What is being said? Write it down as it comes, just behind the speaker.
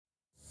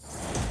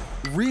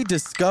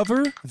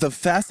Rediscover the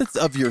facets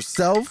of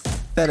yourself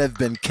that have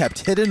been kept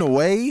hidden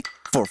away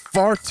for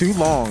far too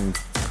long.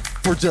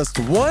 For just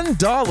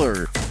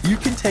 $1, you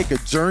can take a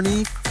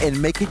journey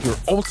and make it your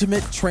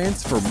ultimate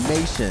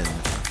transformation.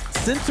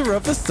 Center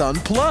of the Sun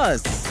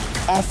Plus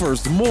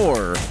offers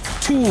more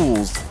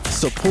tools,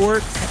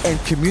 support, and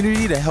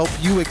community to help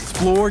you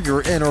explore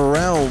your inner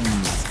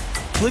realms.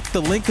 Click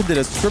the link in the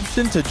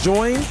description to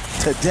join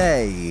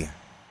today.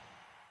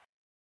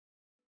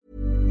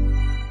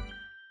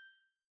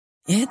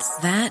 It's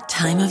that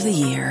time of the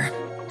year.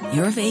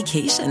 Your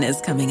vacation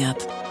is coming up.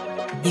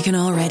 You can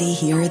already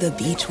hear the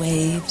beach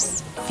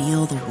waves,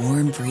 feel the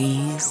warm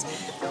breeze,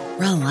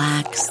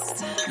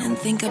 relax, and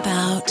think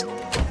about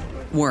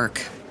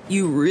work.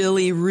 You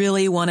really,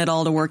 really want it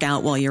all to work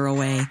out while you're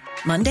away.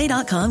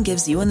 Monday.com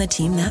gives you and the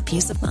team that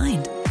peace of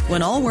mind.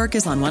 When all work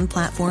is on one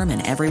platform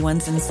and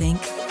everyone's in sync,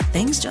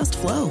 things just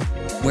flow.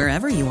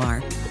 Wherever you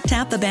are,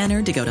 tap the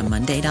banner to go to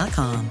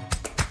Monday.com.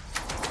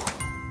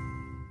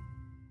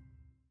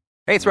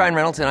 Hey, it's Ryan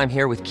Reynolds, and I'm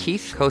here with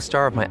Keith,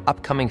 co-star of my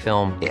upcoming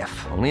film,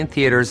 If, only in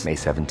theaters May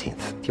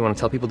 17th. Do you want to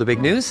tell people the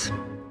big news?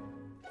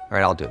 All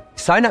right, I'll do it.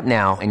 Sign up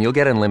now and you'll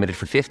get unlimited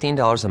for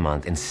 $15 a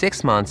month and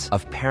 6 months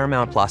of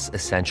Paramount Plus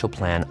Essential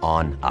Plan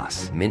on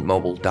us.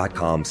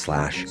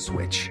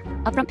 MintMobile.com/switch.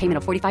 Upfront payment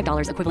of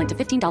 $45 equivalent to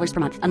 $15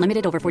 per month.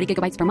 Unlimited over 40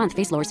 gigabytes per month.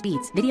 Face lower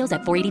speeds. Videos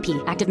at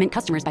 480p. Active Mint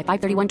customers by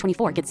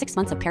 531.24 get 6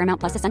 months of Paramount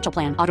Plus Essential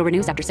Plan. Auto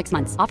renews after 6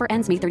 months. Offer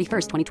ends May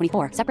 31st,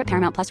 2024. Separate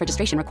Paramount Plus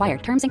registration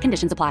required. Terms and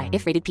conditions apply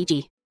if rated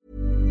PG.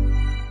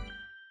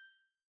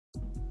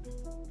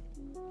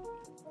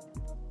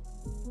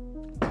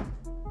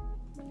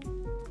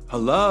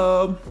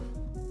 Hello.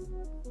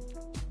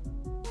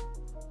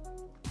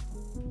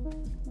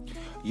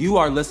 You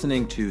are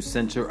listening to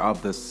Center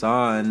of the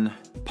Sun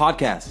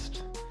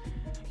podcast,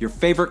 your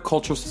favorite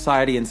cultural,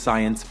 society, and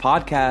science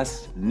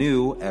podcast,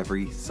 new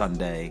every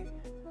Sunday.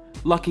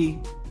 Lucky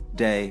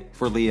day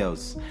for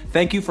Leos.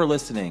 Thank you for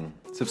listening.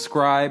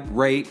 Subscribe,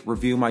 rate,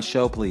 review my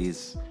show,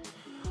 please.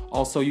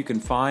 Also, you can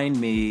find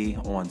me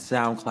on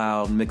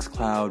SoundCloud,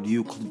 Mixcloud,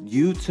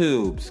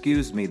 YouTube,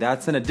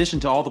 That's in addition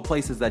to all the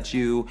places that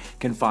you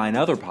can find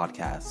other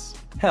podcasts.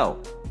 Hell,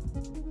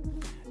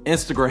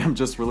 Instagram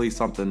just released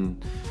something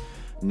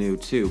new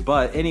too.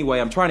 But anyway,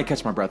 I'm trying to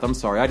catch my breath. I'm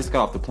sorry. I just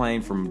got off the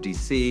plane from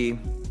DC.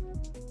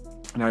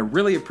 And I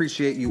really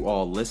appreciate you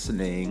all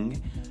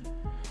listening.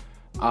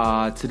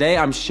 Today,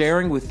 I'm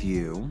sharing with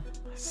you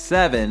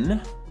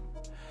 7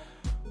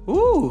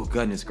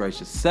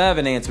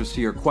 answers to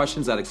your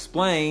questions that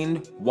explain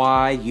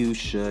why you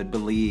should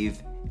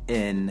believe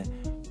in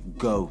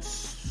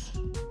ghosts.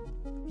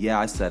 Yeah,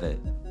 I said it.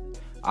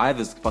 I have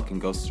this fucking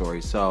ghost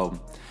story. So,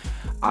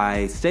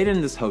 I stayed in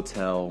this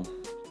hotel,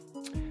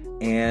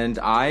 and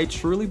I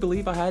truly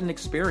believe I had an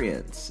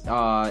experience.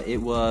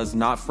 It was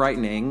not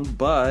frightening,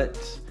 but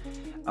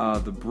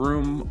the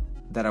room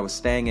that I was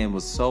staying in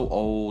was so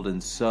old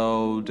and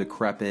so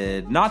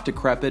decrepit. Not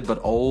decrepit, but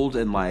old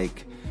and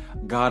like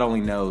God only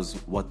knows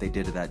what they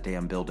did to that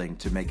damn building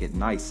to make it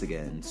nice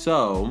again.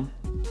 So,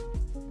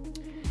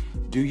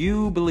 do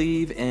you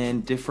believe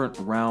in different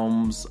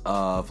realms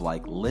of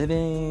like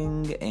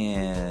living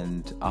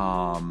and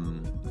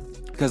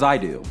because I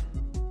do.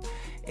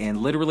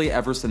 And literally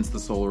ever since the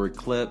solar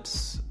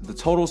eclipse, the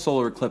total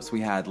solar eclipse we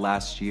had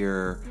last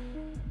year,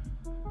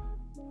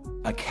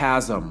 a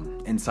chasm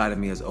inside of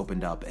me has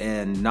opened up,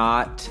 and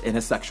not in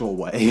a sexual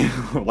way,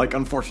 like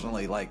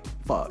unfortunately, like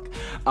fuck.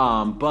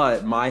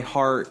 But my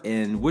heart,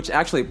 which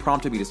actually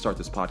prompted me to start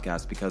this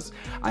podcast, because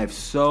I have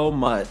so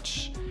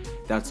much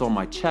that's on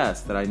my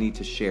chest that I need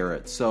to share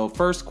it. So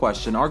first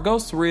question, are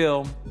ghosts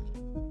real?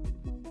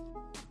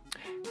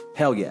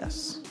 Hell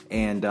yes.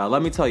 And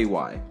let me tell you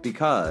why.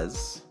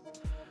 Because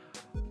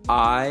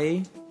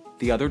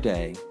the other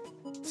day,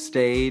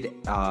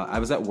 I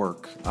was at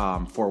work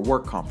for a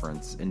work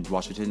conference in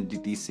Washington,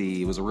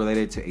 D.C. It was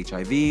related to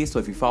HIV. So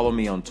if you follow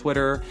me on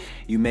Twitter,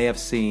 you may have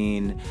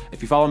seen,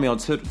 if you follow me on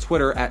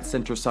Twitter at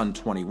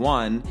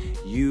CenterSun21,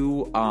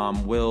 you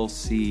will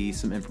see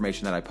some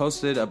information that I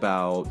posted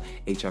about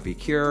HIV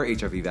cure,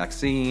 HIV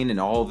vaccine, and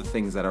all the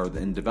things that are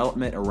in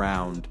development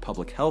around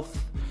public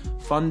health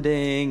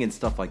funding and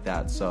stuff like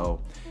that. So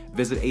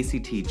visit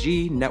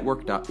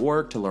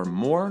actgnetwork.org to learn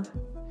more.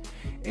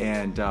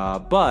 And,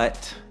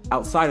 but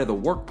outside of the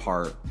work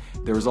part,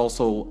 there was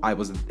also, I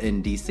was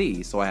in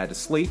DC, so I had to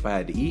sleep, I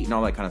had to eat and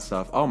all that kind of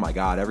stuff. Oh my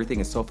God,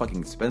 everything is so fucking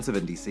expensive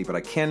in DC, but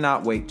I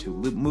cannot wait to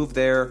move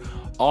there.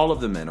 All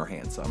of the men are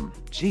handsome.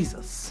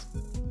 Jesus.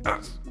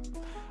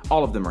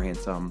 All of them are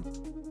handsome.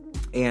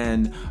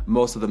 And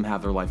most of them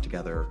have their life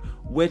together,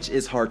 which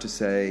is hard to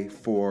say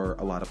for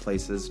a lot of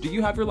places. Do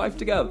you have your life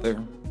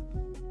together?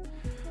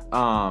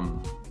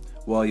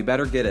 Well, you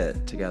better get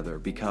it together,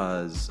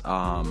 because,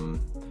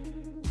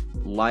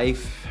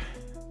 life,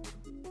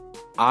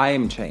 I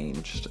am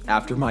changed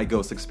after my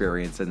ghost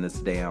experience in this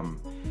damn,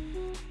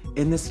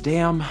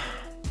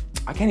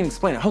 I can't even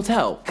explain it,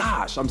 hotel.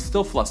 Gosh, I'm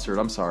still flustered,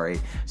 I'm sorry.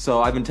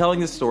 So I've been telling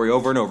this story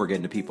over and over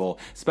again to people,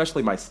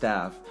 especially my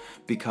staff,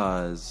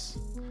 because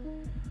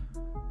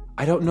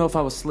I don't know if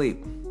I was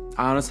asleep.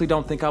 I honestly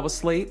don't think I was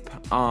asleep.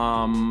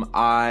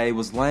 I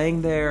was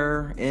laying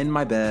there in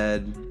my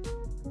bed,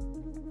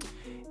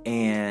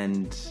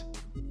 and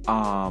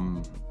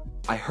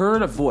I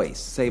heard a voice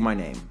say my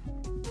name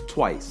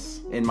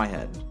twice in my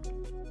head.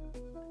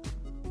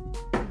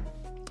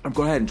 I'm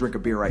going ahead and drink a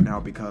beer right now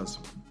because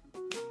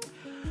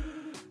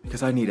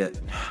I need it.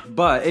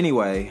 But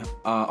anyway,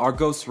 are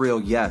ghosts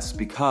real? Yes,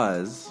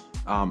 because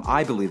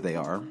I believe they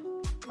are.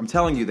 I'm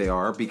telling you they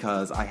are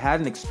because I had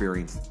an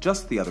experience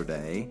just the other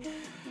day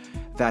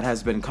that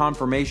has been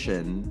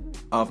confirmation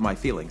of my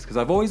feelings. Because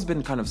I've always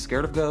been kind of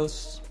scared of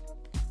ghosts.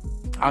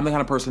 I'm the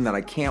kind of person that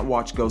I can't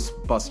watch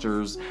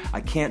Ghostbusters.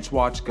 I can't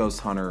watch Ghost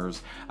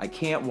Hunters. I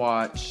can't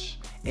watch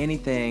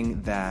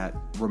anything that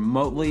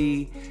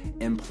remotely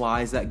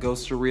implies that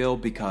ghosts are real,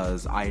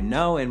 because I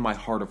know in my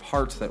heart of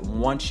hearts that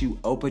once you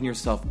open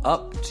yourself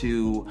up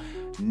to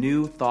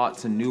new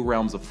thoughts and new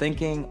realms of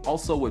thinking,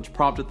 also which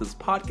prompted this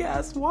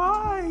podcast,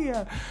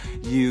 why?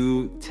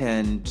 You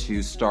tend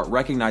to start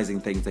recognizing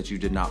things that you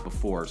did not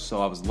before.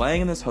 So I was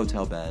laying in this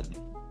hotel bed.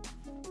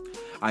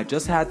 I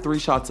just had 3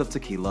 shots of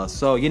tequila,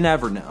 so you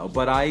never know.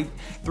 But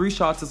 3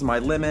 shots is my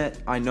limit.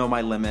 I know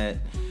my limit.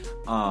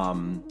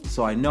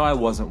 So I know I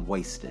wasn't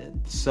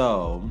wasted.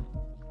 So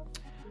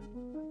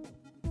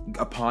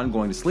upon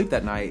going to sleep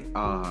that night,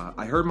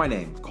 I heard my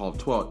name called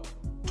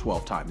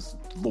 12 times,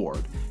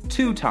 Lord,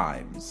 2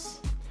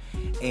 times.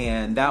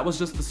 And that was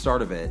just the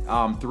start of it.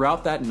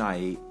 Throughout that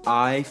night,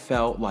 I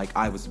felt like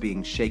I was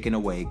being shaken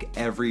awake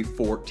every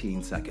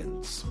 14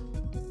 seconds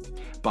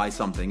by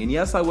something. And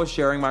yes, I was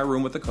sharing my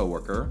room with a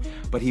coworker,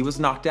 but he was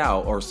knocked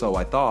out, or so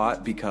I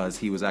thought, because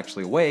he was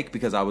actually awake,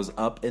 because I was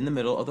up in the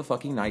middle of the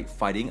fucking night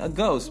fighting a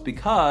ghost,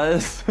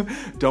 because,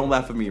 don't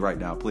laugh at me right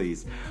now,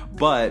 please,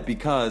 but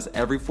because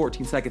every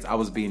 14 seconds I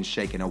was being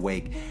shaken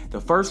awake. The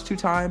first 2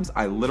 times,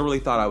 I literally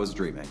thought I was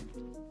dreaming,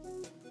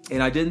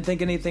 and I didn't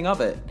think anything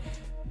of it.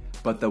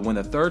 But when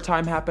the 3rd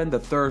time happened, the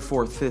 3rd,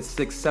 4th,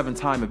 5th, 6th, 7th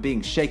time of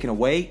being shaken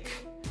awake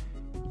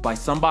by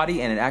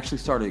somebody, and it actually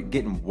started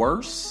getting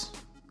worse,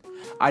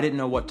 I didn't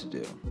know what to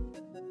do.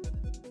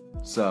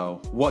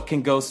 So, what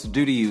can ghosts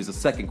do to you is a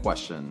second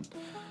question.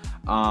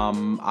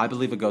 I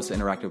believe a ghost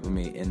interacted with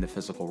me in the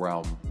physical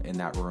realm in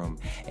that room.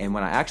 And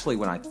when I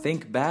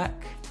think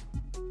back,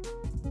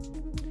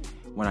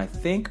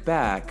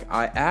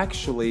 I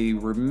actually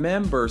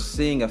remember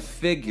seeing a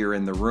figure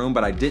in the room,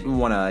 but I didn't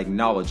want to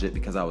acknowledge it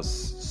because I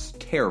was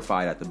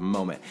terrified at the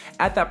moment.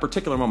 At that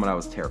particular moment, I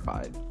was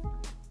terrified.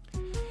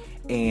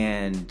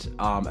 And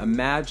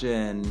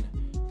imagine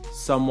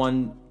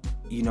someone,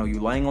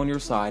 you laying on your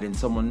side and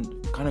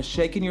someone kind of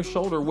shaking your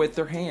shoulder with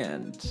their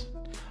hand,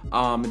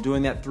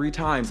 doing that 3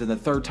 times, and the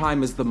 3rd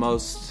time is the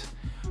most,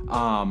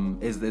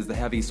 is the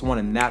heaviest one,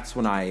 and that's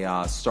when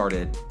I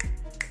started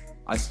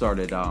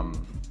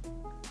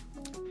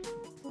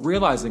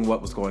realizing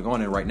what was going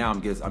on. And right now I'm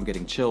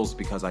getting chills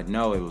because I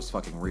know it was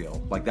fucking real.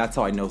 Like, that's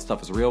how I know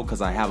stuff is real,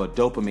 because I have a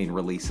dopamine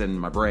release in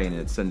my brain and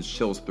it sends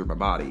chills through my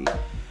body.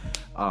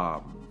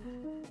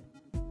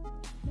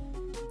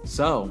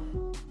 So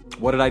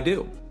what did I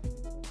do?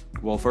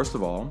 Well, first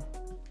of all,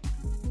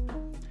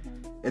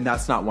 and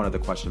that's not one of the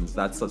questions,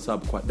 that's a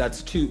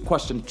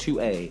question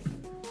 2A.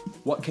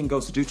 What can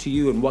ghosts do to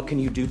you and what can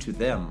you do to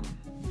them?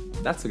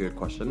 That's a good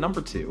question.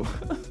 Number 2.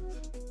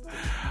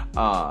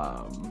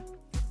 I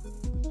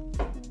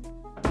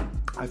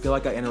feel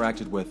like I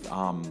interacted with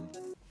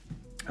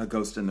a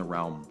ghost in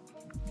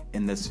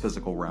this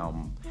physical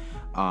realm.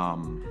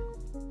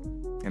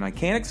 And I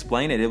can't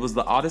explain it. It was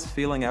the oddest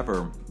feeling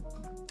ever,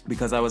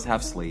 because I was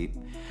half asleep.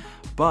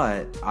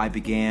 But I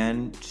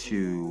began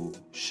to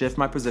shift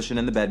my position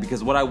in the bed,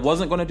 because what I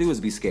wasn't going to do is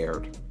be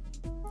scared.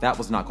 That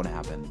was not going to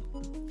happen.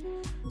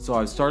 So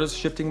I started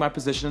shifting my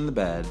position in the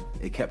bed.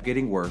 It kept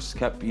getting worse.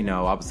 I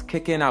was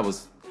kicking, I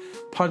was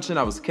punching,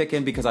 I was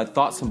kicking, because I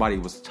thought somebody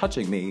was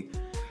touching me,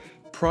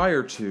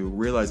 prior to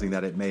realizing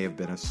that it may have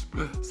been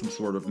some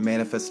sort of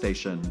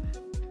manifestation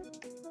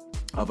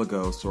of a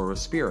ghost or a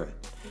spirit.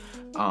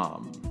 I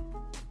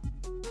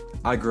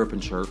grew up in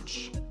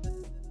church.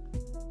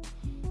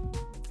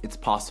 It's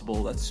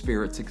possible that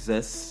spirits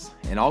exist,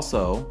 and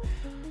also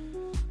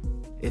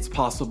it's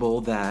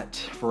possible that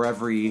for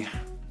every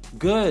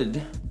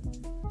good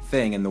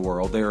thing in the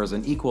world, there is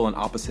an equal and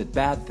opposite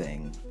bad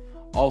thing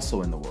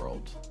also in the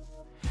world.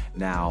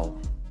 Now,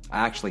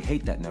 I actually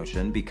hate that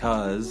notion,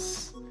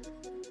 because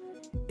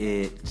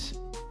it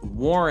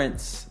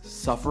warrants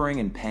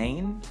suffering and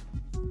pain.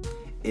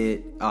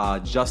 It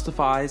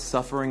justifies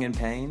suffering and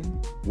pain,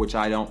 which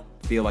I don't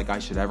feel like I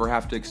should ever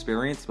have to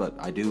experience, but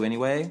I do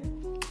anyway.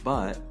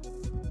 But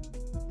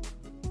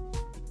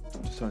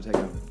I'm just trying to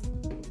take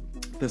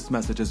this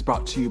message is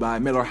brought to you by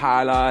Miller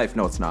High Life.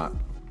 No, it's not,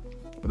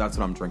 but that's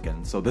what I'm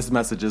drinking. So this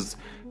message is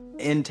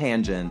in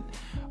tandem,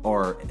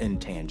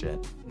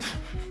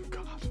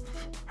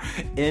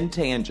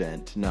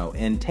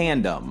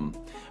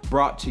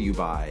 brought to you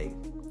by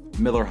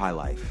Miller High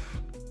Life.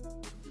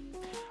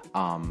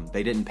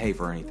 They didn't pay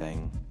for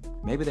anything.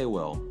 Maybe they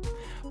will.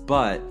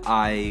 But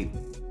I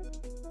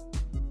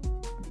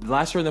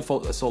last year in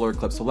the solar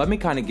eclipse, so let me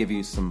kind of give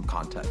you some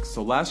context.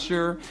 So last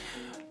year,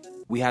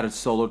 we had a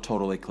solar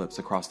total eclipse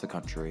across the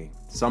country.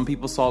 Some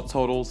people saw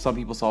total, some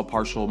people saw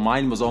partial.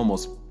 Mine was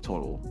almost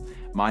total.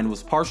 Mine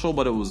was partial,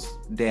 but it was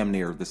damn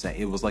near the same.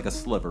 It was like a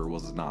sliver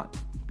was not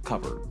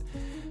covered.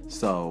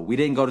 So we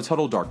didn't go to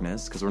total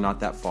darkness because we're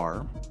not that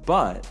far.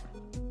 But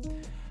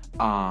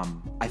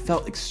I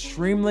felt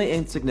extremely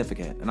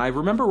insignificant. And I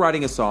remember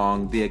writing a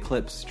song, The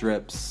Eclipse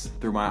Drips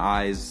Through My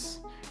Eyes,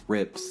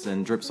 Rips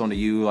and Drips Onto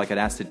You Like an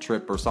Acid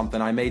Trip or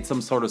something. I made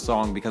some sort of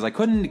song because I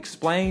couldn't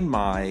explain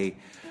my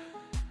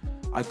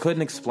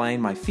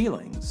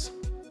feelings.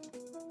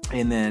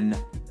 And then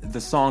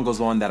the song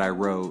goes on that I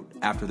wrote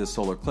after the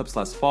solar eclipse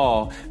last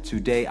fall.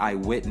 Today I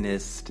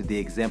witnessed the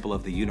example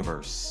of the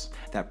universe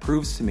that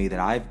proves to me that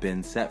I've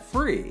been set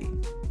free.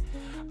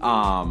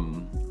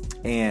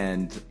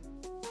 And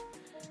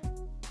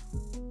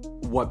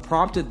what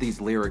prompted these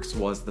lyrics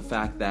was the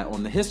fact that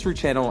on the History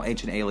Channel,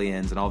 Ancient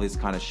Aliens, and all these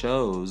kind of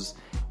shows,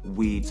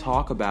 we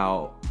talk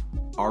about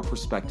our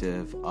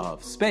perspective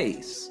of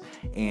space.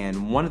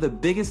 And one of the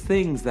biggest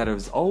things that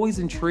has always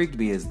intrigued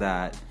me is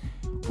that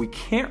we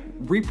can't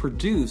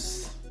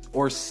reproduce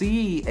or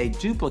see a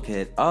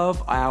duplicate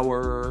of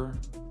our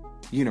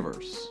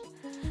universe.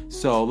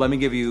 So let me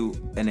give you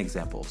an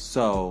example.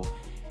 So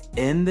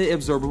in the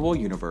observable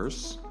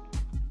universe,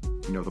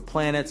 you know, the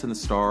planets and the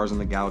stars and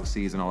the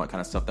galaxies and all that kind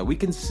of stuff that we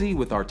can see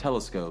with our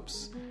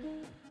telescopes.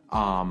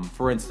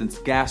 For instance,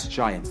 gas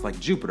giants like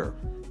Jupiter.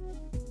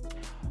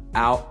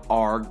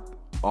 Are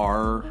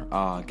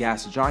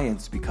gas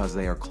giants because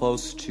they are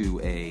close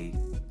to a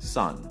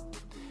sun.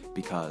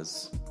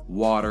 Because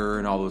water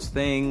and all those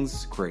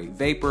things create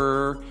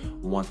vapor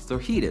once they're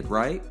heated,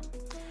 right?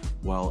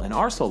 Well, in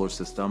our solar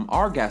system,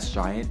 our gas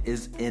giant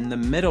is in the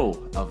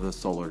middle of the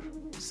solar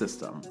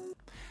system,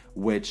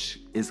 which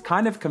is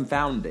kind of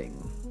confounding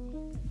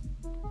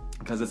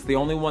because it's the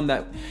only one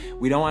that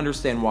we don't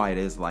understand why it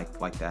is like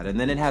that. And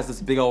then it has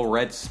this big old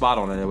red spot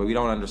on it that we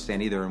don't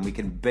understand either, and we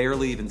can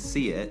barely even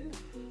see it.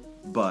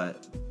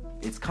 But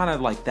it's kind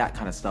of like that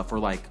kind of stuff. Or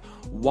like,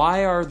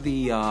 why are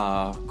the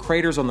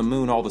craters on the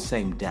moon all the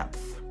same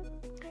depth?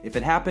 If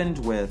it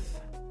happened with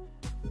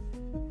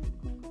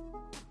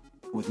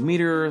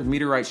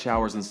meteorite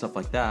showers and stuff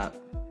like that,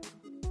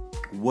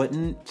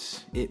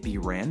 wouldn't it be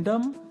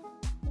random?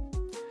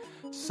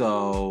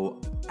 So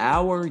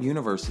our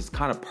universe is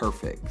kind of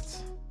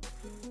perfect.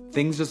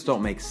 Things just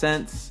don't make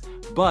sense.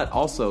 But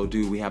also,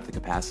 do we have the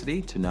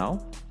capacity to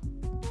know?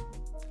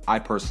 I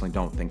personally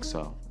don't think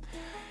so.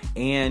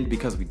 And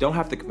because we don't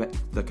have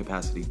the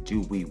capacity,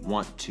 do we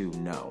want to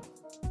know?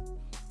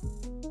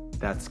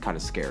 That's kind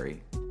of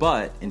scary.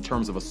 But in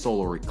terms of a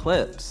solar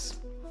eclipse,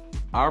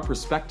 our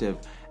perspective,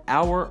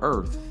 our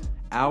Earth,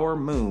 our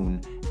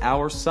moon,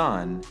 our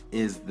sun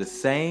is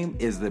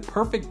the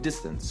perfect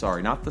distance,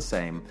 sorry, not the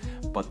same,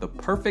 but the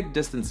perfect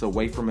distance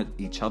away from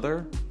each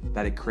other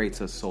that it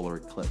creates a solar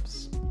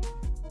eclipse.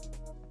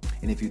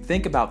 And if you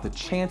think about the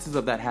chances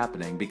of that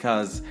happening,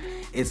 because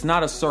it's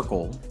not a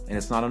circle and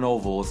it's not an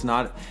oval,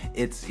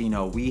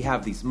 we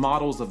have these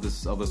models of the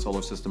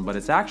solar system, but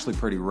it's actually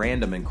pretty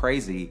random and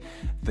crazy,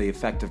 the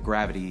effect of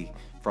gravity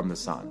from the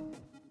sun.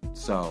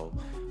 So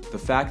the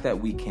fact that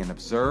we can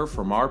observe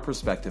from our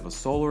perspective a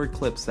solar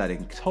eclipse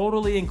that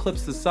totally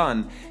eclipses the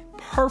sun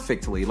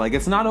perfectly, like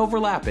it's not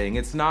overlapping,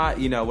 it's not,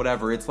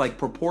 whatever, it's like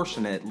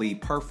proportionately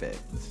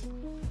perfect.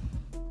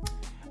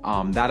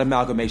 That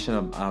amalgamation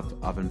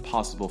of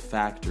impossible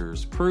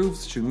factors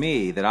proves to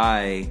me that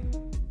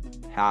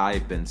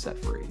I've been set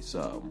free.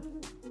 So,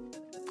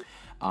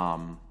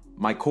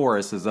 my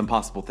chorus is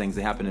impossible things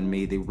that happen in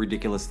me, the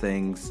ridiculous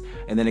things,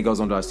 and then it goes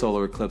on to a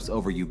solar eclipse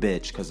over you,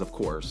 bitch, because of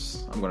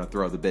course I'm going to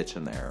throw the bitch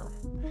in there.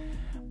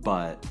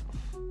 But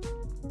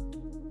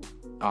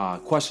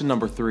question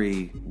number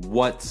 3,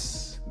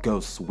 what's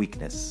Ghost's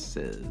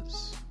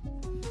weaknesses?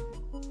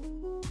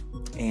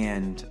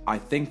 And I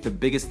think the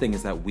biggest thing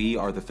is that we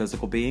are the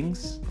physical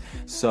beings.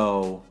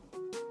 So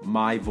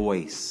my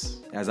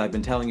voice, as I've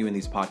been telling you in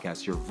these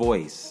podcasts, your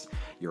voice,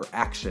 your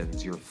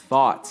actions, your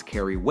thoughts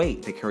carry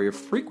weight. They carry a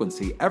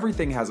frequency.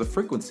 Everything has a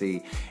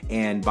frequency.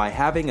 And by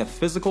having a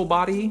physical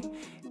body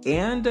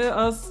and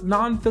a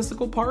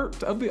non-physical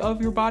part of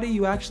your body,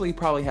 you actually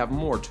probably have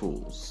more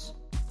tools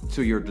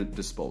to your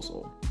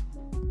disposal.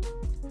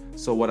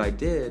 So what I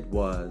did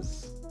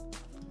was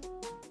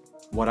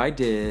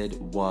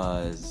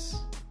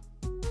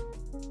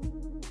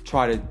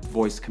try to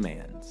voice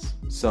commands.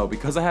 So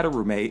because I had a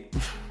roommate,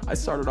 I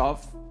started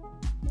off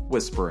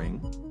whispering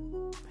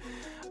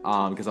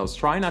because I was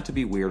trying not to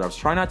be weird. I was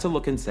trying not to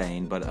look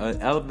insane, but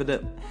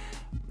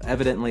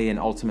evidently and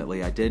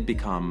ultimately I did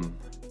become,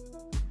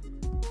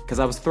 because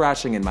I was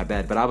thrashing in my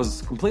bed, but I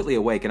was completely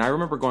awake. And I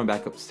remember going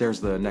back upstairs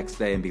the next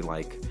day and be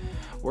like,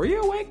 were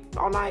you awake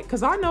all night?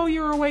 Because I know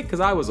you were awake, because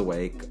I was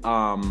awake.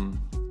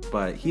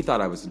 But he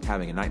thought I was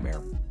having a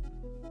nightmare,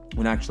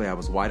 when actually I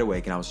was wide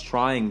awake and I was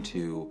trying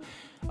to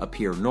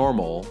appear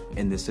normal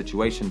in this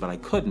situation, but I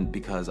couldn't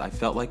because I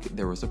felt like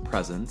there was a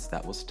presence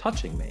that was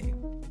touching me.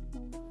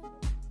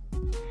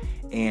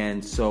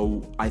 And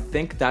so I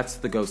think that's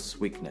the ghost's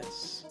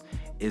weakness,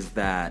 is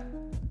that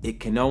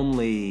it's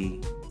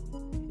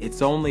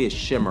only a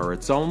shimmer.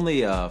 It's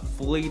only a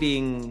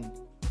fleeting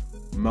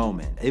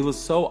moment. It was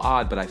so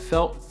odd, but I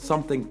felt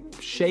something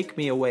shake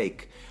me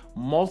awake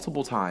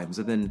multiple times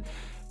and then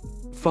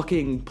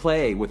fucking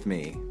play with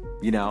me,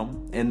 you know?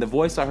 And the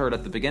voice I heard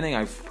at the beginning,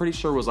 I'm pretty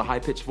sure was a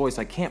high-pitched voice.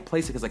 I can't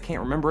place it because I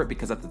can't remember it,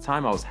 because at the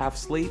time I was half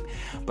asleep,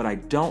 but I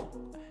don't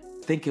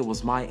think it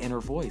was my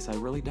inner voice. I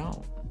really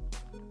don't.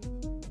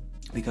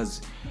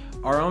 Because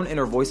our own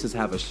inner voices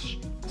have a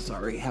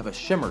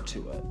shimmer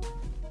to it.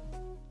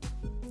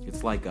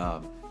 It's like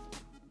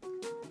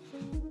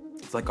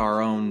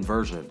our own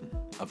version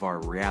of our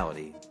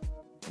reality,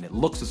 and it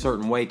looks a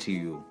certain way to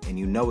you, and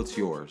you know it's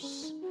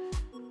yours.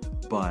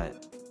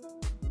 But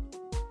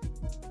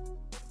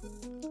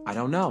I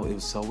don't know. It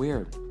was so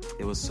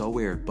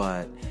weird.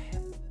 But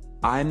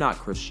I'm not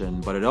Christian,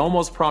 but it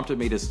almost prompted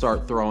me to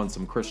start throwing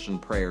some Christian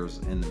prayers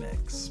in the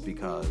mix,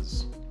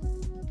 because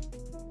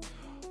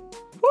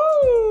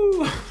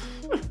woo!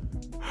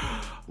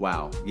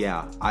 Wow.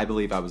 Yeah, I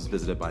believe I was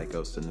visited by a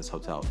ghost in this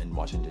hotel in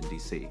Washington,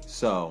 D.C.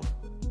 So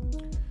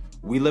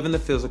we live in the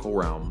physical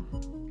realm,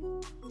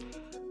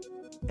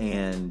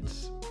 and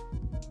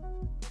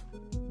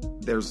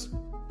there's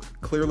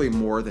clearly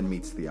more than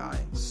meets the eye.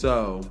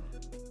 So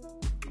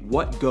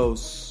what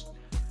ghosts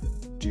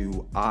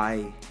do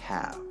I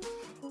have?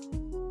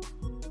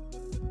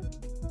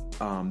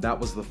 That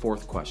was the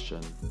fourth question.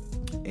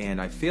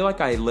 And I feel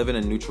like I live in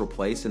a neutral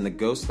place, and the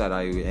ghost that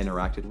I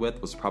interacted with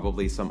was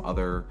probably some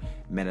other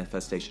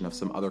manifestation of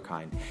some other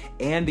kind.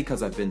 And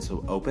because I've been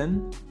so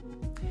open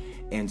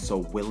and so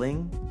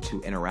willing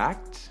to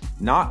interact,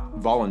 not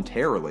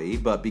voluntarily,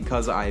 but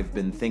because I've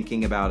been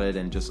thinking about it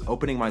and just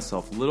opening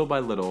myself little by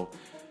little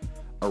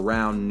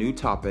around new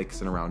topics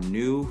and around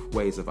new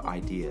ways of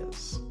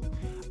ideas,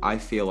 I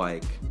feel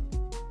like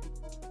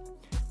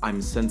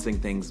I'm sensing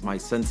things, my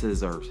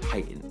senses are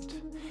heightened.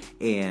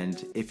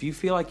 And if you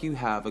feel like you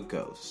have a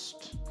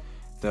ghost,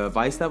 the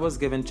advice that was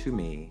given to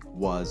me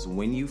was,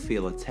 when you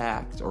feel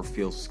attacked or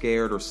feel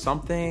scared or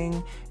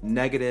something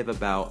negative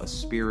about a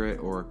spirit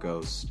or a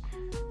ghost,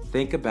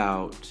 think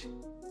about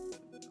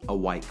a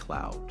white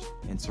cloud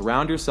and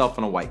surround yourself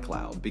in a white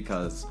cloud,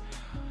 because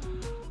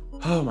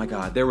oh my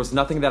God, there was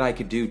nothing that I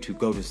could do to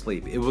go to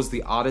sleep. It was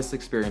the oddest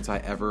experience I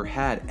ever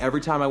had.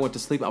 Every time I went to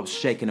sleep, I was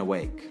shaken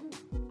awake.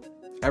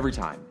 Every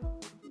time.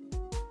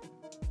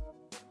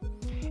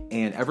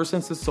 And ever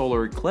since the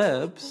solar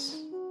eclipse,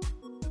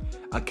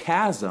 a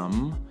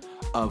chasm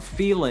of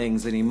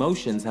feelings and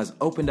emotions has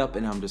opened up,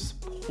 and I'm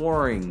just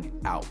pouring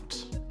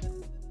out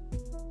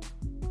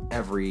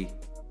everything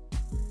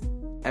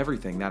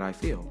that I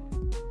feel.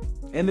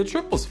 And the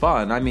trip was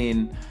fun. I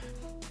mean,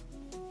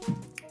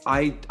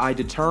 I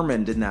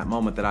determined in that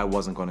moment that I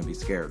wasn't going to be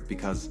scared,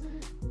 because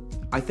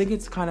I think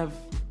it's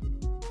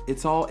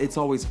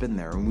always been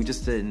there, and we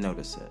just didn't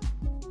notice it.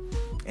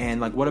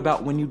 And like, what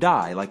about when you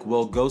die? Like,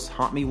 will ghosts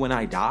haunt me when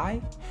I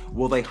die?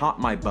 Will they haunt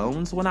my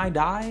bones when I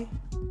die?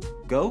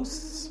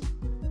 Ghosts?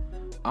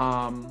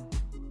 I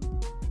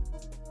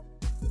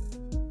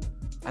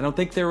don't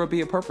think there would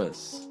be a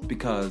purpose,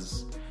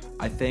 because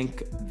I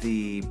think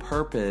the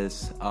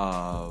purpose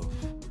of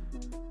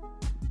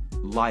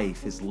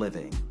life is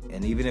living.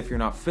 And even if you're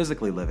not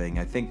physically living,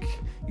 I think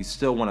you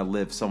still want to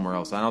live somewhere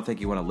else. I don't think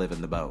you want to live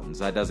in the bones.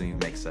 That doesn't even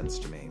make sense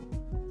to me.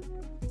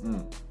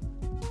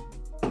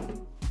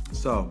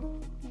 So,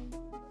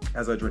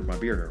 as I drink my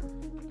beer here,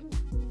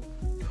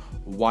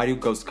 why do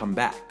ghosts come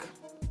back?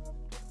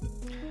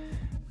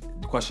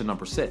 Question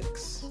number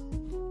 6.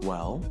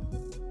 Well,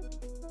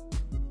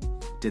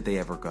 did they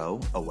ever go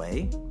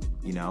away?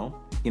 You know,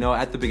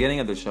 at the beginning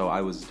of the show,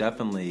 I was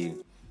definitely,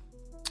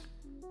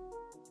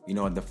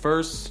 in the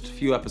first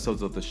few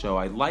episodes of the show,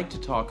 I like to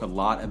talk a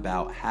lot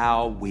about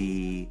how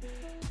we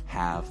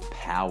have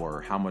power,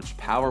 how much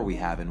power we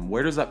have, and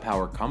where does that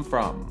power come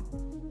from?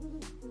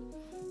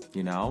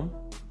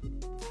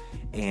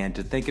 And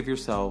to think of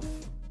yourself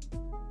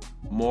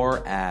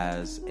more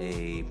as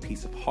a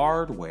piece of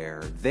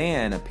hardware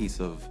than a piece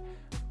of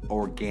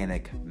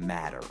organic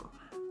matter,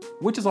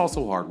 which is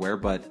also hardware.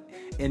 But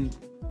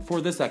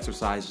for this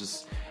exercise,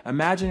 just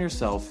imagine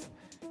yourself,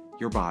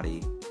 your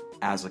body,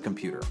 as a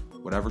computer.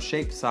 Whatever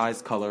shape,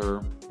 size, color,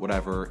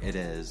 whatever it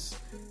is,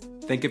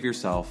 think of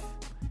yourself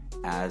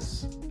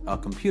as a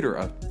computer,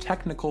 a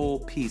technical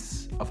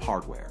piece of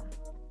hardware.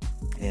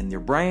 And your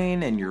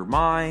brain and your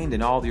mind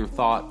and all your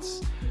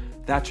thoughts,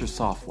 that's your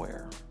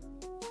software.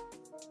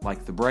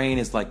 Like, the brain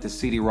is like the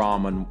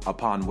CD-ROM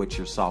upon which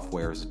your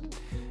software is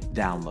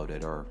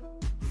downloaded, or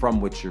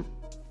from which your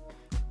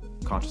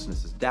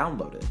consciousness is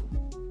downloaded.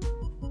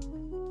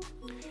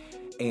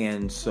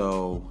 And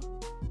so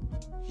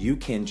you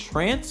can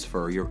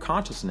transfer your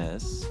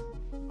consciousness.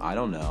 I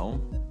don't know.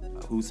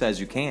 Who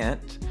says you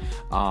can't?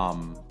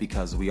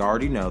 Because we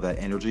already know that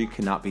energy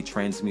cannot be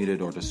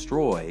transmuted or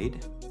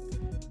destroyed.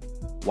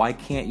 Why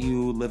can't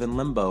you live in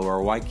limbo?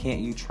 Or why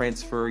can't you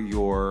transfer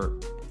your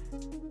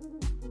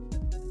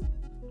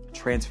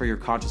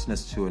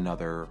consciousness to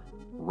another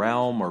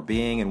realm or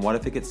being, and what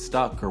if it gets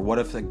stuck, or what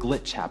if a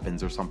glitch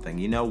happens or something?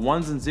 You know,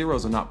 ones and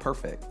zeros are not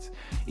perfect.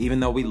 Even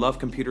though we love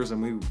computers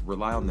and we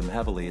rely on them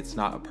heavily, it's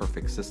not a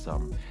perfect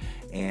system.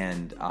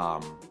 And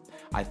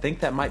I think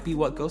that might be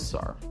what ghosts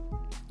are,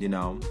 you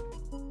know?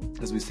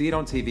 As we see it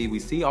on TV, we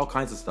see all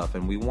kinds of stuff,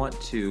 and we want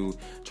to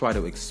try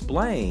to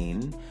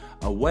explain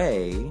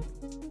away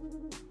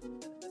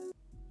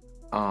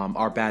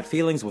our bad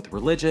feelings with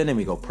religion, and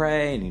we go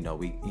pray, and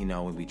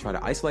we try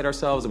to isolate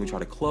ourselves, and we try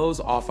to close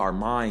off our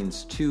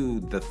minds to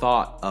the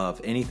thought of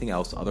anything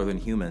else other than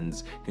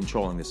humans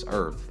controlling this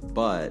earth.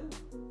 But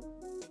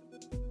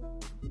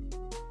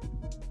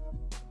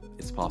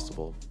it's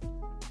possible.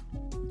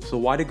 So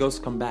why do ghosts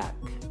come back?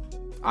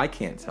 I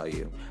can't tell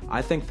you.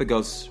 I think the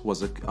ghost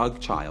was a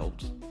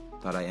child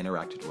that I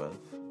interacted with.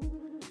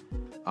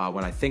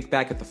 When I think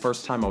back at the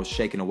first time I was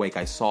shaken awake,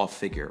 I saw a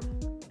figure.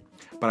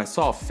 But I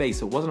saw a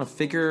face. It wasn't a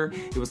figure.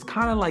 It was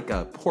kind of like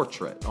a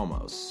portrait,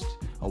 almost.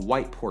 A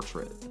white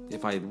portrait.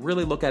 If I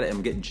really look at it,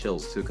 I'm getting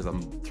chills too, because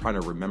I'm trying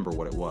to remember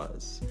what it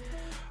was.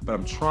 But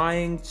I'm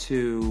trying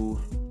to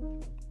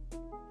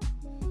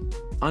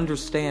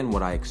understand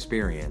what I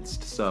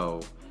experienced.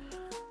 So,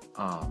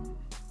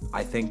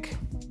 I think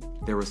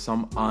there was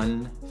some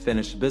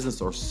unfinished business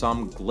or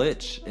some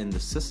glitch in the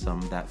system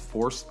that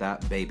forced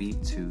that baby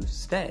to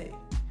stay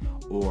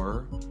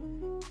or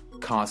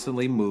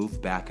constantly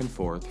move back and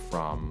forth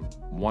from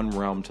one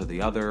realm to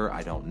the other.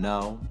 I don't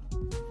know.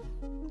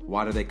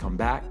 Why do they come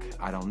back?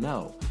 I don't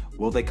know.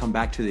 Will they come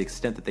back to the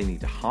extent that they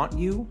need to haunt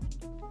you?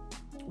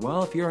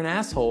 Well, if you're an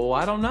asshole,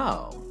 I don't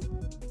know.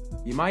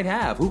 You might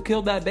have. Who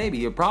killed that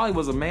baby? It probably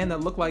was a man that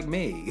looked like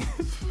me.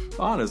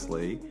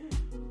 Honestly.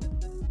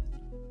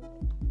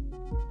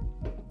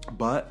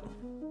 But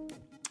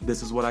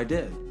this is what I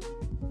did.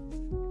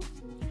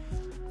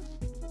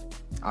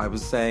 I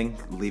was saying,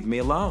 leave me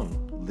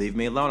alone. Leave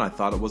me alone. I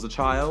thought it was a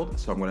child,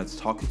 so I'm going to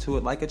talk to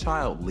it like a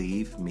child.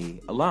 Leave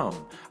me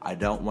alone. I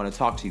don't want to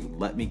talk to you.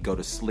 Let me go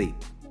to sleep.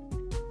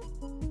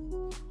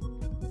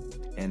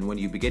 And when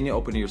you begin to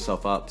open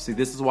yourself up, see,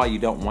 this is why you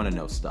don't want to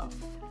know stuff.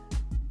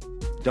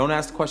 Don't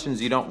ask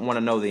questions you don't want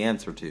to know the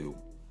answer to.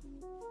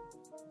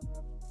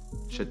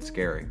 Shit's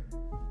scary.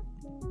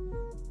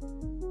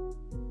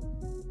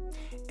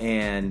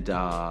 And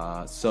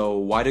so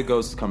why do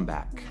ghosts come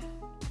back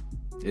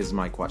is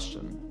my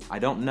question. I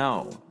don't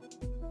know.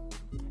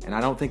 And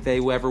I don't think they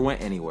ever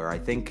went anywhere. I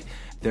think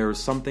there's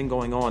something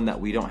going on that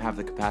we don't have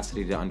the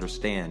capacity to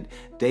understand.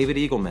 David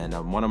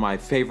Eagleman, one of my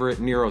favorite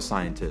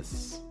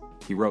neuroscientists,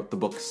 he wrote the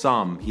book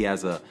Some. He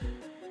has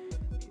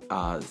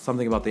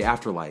something about the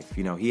afterlife.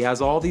 You know, he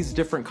has all these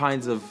different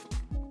kinds of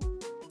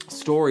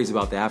stories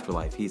about the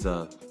afterlife. He's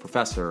a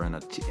professor and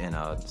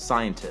a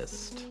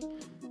scientist.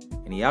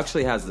 And he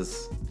actually has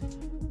this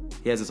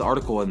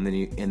article in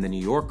the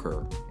New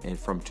Yorker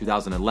from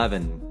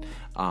 2011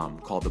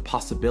 called The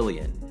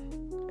Possibillion.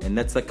 And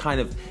it's that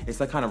kind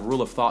of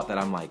rule of thought that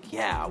I'm like,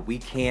 yeah, we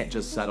can't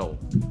just settle.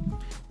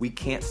 We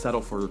can't settle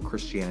for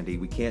Christianity.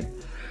 We can't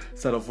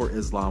settle for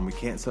Islam. We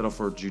can't settle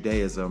for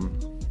Judaism,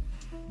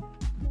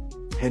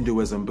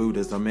 Hinduism,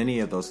 Buddhism, any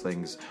of those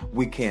things.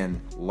 We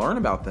can learn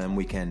about them.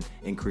 We can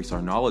increase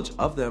our knowledge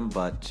of them.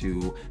 But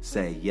to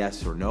say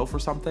yes or no for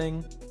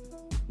something,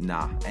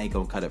 nah, ain't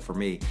gonna cut it for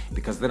me.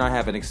 Because then I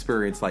have an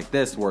experience like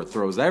this where it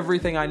throws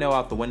everything I know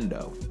out the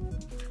window.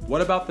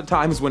 What about the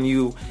times when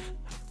you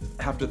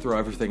have to throw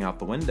everything out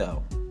the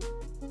window?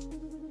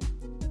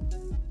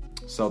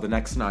 So the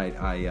next night,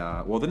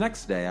 the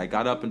next day, I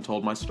got up and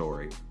told my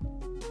story.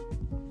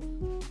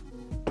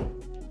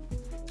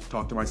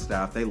 Talked to my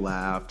staff. They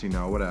laughed,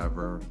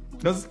 whatever.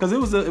 Because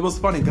it was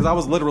funny, because I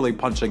was literally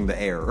punching the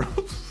air.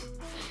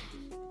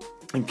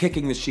 And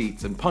kicking the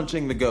sheets and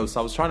punching the ghosts.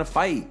 I was trying to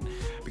fight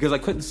because I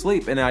couldn't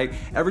sleep. And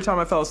every time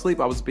I fell asleep,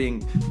 I was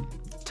being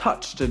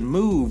touched and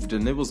moved.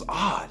 And it was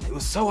odd. It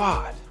was so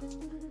odd.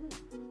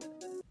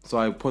 So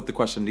I put the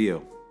question to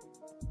you.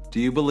 Do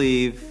you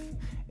believe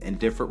in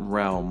different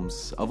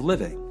realms of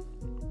living,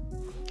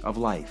 of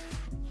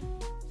life?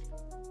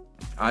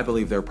 I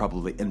believe there are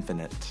probably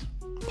infinite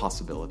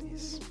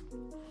possibilities.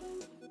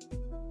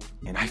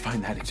 And I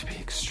find that to be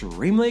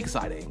extremely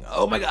exciting.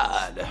 Oh my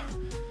God.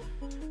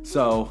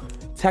 So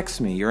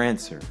text me your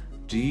answer.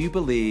 Do you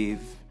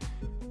believe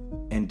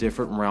in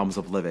different realms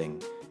of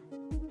living?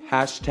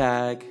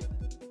 Hashtag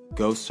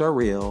ghosts are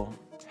real.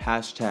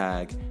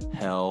 Hashtag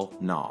hell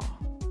nah.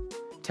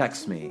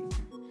 Text me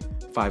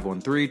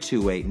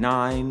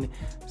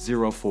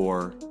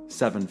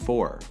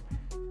 513-289-0474.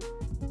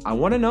 I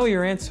want to know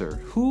your answer.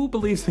 Who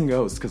believes in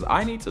ghosts? Because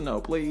I need to know,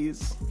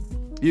 please.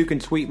 You can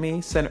tweet me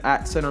at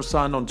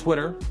CenterSun on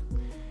Twitter,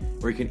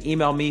 or you can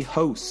email me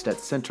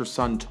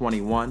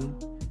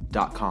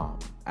host@centersun21.com,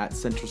 at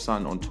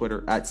CenterSun on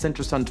Twitter, at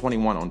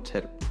CenterSun21 on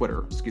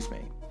Twitter, excuse me.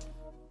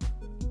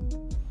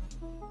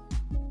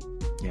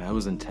 Yeah, it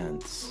was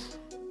intense.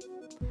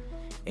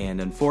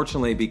 And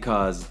unfortunately,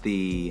 because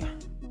the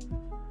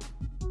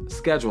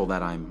schedule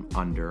that I'm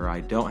under, I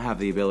don't have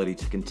the ability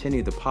to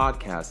continue the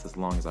podcast as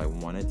long as I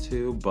wanted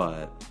to,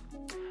 but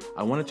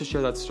I wanted to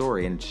share that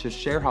story and to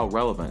share how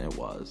relevant it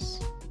was.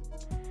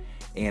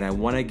 And I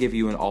want to give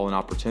you an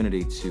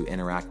opportunity to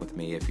interact with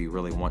me if you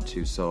really want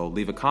to. So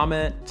leave a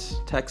comment,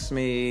 text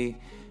me,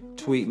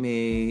 tweet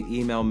me,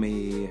 email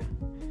me.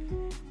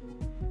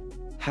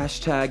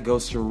 Hashtag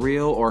Ghosts Are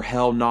Real or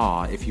Hell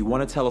Nah. If you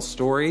want to tell a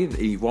story,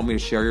 if you want me to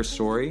share your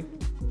story,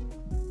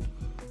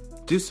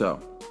 do so.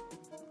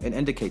 And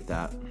indicate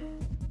that,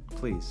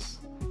 please.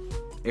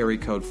 Area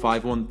code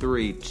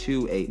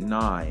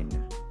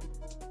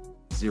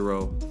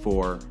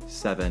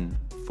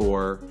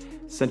 513-289-0474.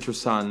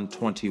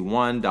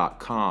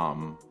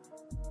 CenterSun21.com.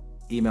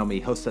 Email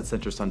me,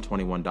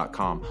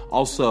 host@CenterSun21.com.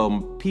 Also,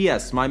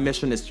 P.S. My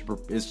mission is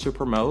to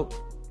promote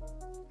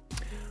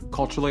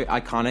culturally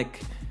iconic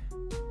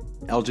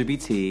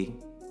LGBT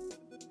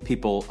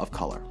people of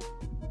color.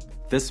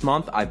 This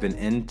month, I've been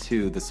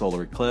into the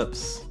solar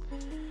eclipse.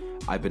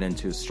 I've been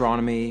into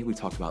astronomy. We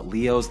talked about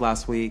Leos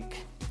last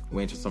week.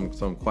 We answered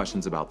some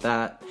questions about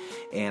that.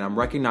 And I'm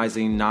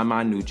recognizing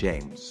Naiman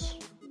Nugent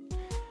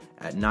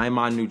at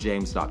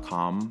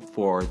naimanNewJames.com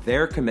for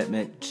their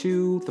commitment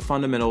to the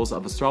fundamentals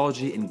of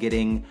astrology and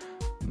getting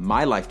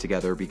my life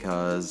together,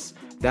 because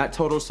that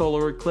total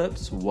solar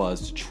eclipse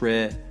was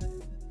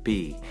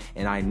trippy.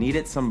 And I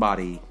needed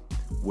somebody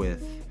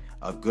with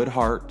a good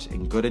heart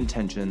and good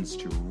intentions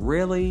to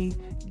really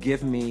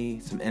give me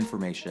some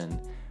information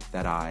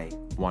that I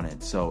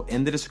wanted. So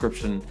in the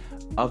description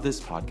of this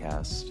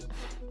podcast,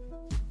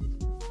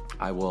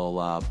 I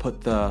will put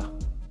the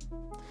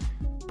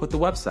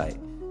website,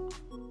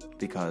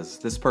 because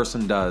this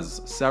person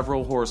does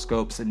several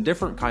horoscopes in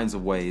different kinds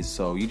of ways.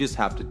 So you just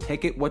have to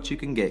take it what you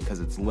can get, because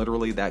it's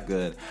literally that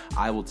good.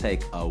 I will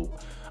take a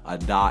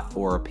dot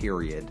or a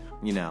period,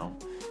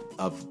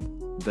 of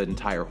the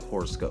entire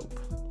horoscope.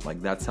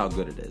 Like, that's how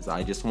good it is.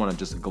 I just want to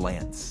just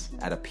glance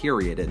at a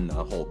period in the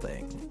whole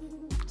thing.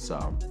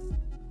 So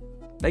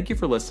thank you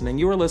for listening.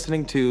 You are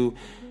listening to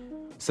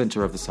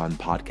Center of the Sun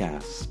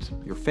podcast,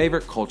 your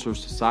favorite culture,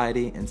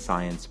 society, and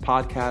science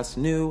podcast,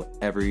 new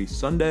every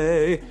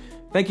Sunday.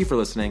 Thank you for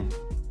listening.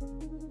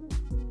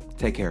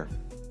 Take care.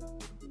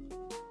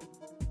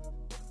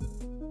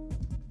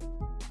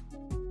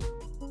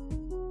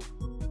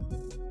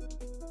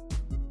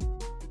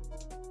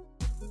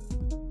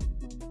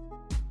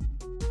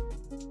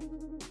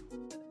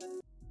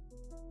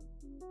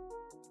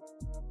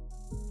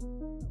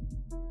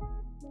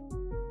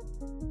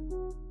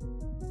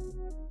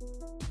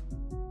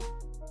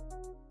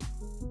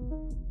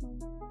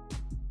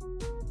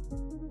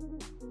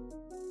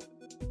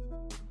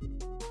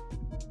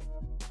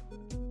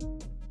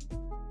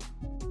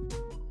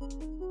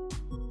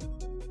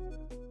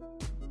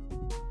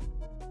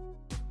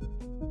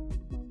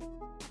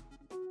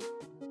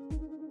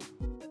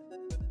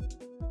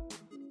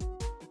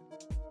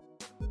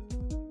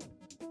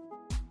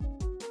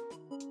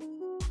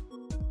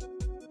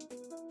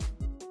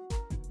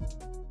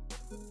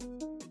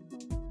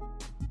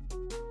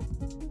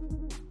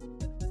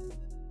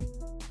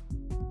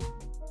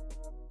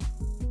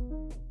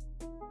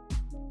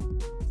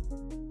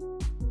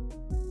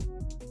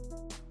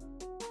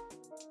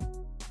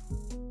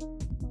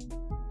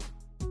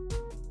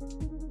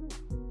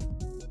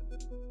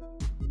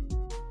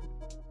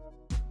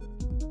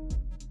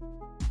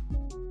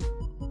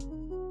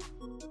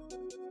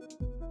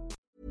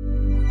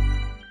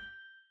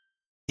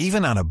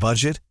 Even on a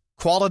budget,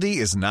 quality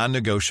is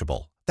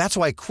non-negotiable. That's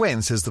why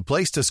Quince is the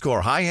place to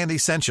score high-end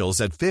essentials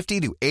at 50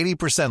 to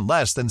 80%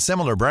 less than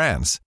similar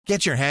brands.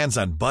 Get your hands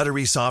on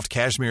buttery soft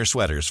cashmere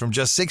sweaters from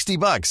just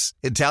 $60,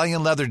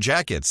 Italian leather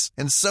jackets,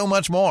 and so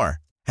much more.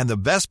 And the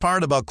best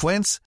part about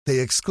Quince, they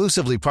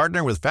exclusively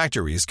partner with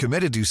factories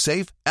committed to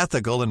safe,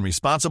 ethical, and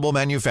responsible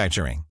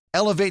manufacturing.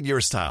 Elevate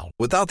your style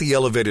without the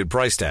elevated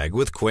price tag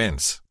with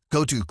Quince.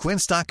 Go to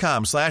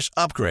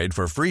quince.com/upgrade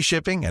for free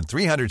shipping and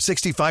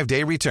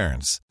 365-day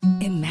returns.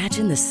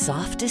 Imagine the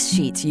softest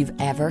sheets you've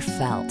ever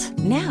felt.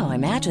 Now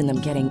imagine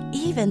them getting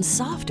even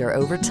softer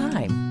over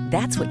time.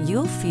 That's what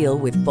you'll feel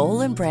with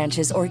Boll &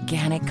 Branch's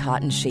organic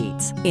cotton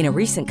sheets. In a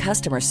recent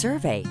customer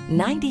survey,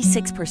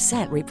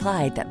 96%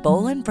 replied that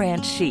Boll &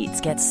 Branch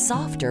sheets get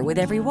softer with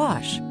every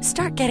wash.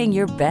 Start getting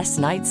your best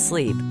night's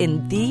sleep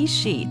in these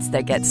sheets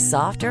that get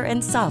softer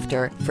and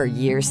softer for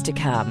years to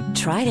come.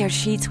 Try their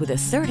sheets with a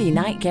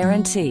 30-night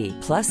guarantee.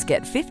 Plus,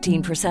 get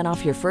 15%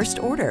 off your first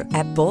order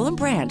at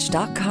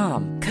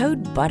bollandbranch.com.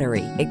 Code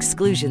BUTTERY.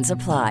 Exclusions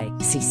apply.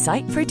 See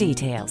site for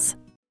details.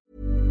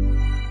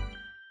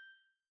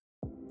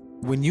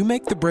 When you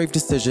make the brave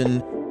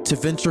decision to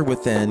venture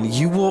within,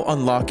 you will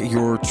unlock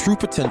your true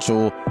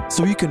potential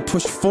so you can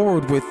push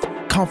forward with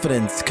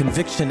confidence,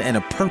 conviction, and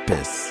a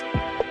purpose.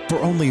 For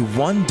only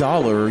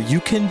 $1,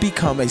 you can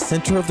become a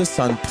Center of the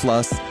Sun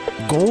Plus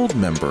Gold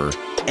member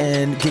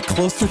and get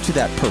closer to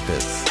that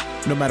purpose.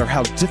 No matter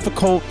how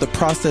difficult the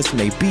process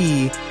may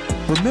be,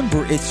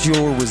 remember, it's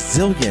your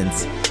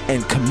resilience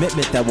and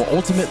commitment that will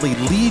ultimately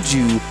lead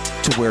you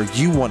to where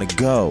you want to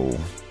go.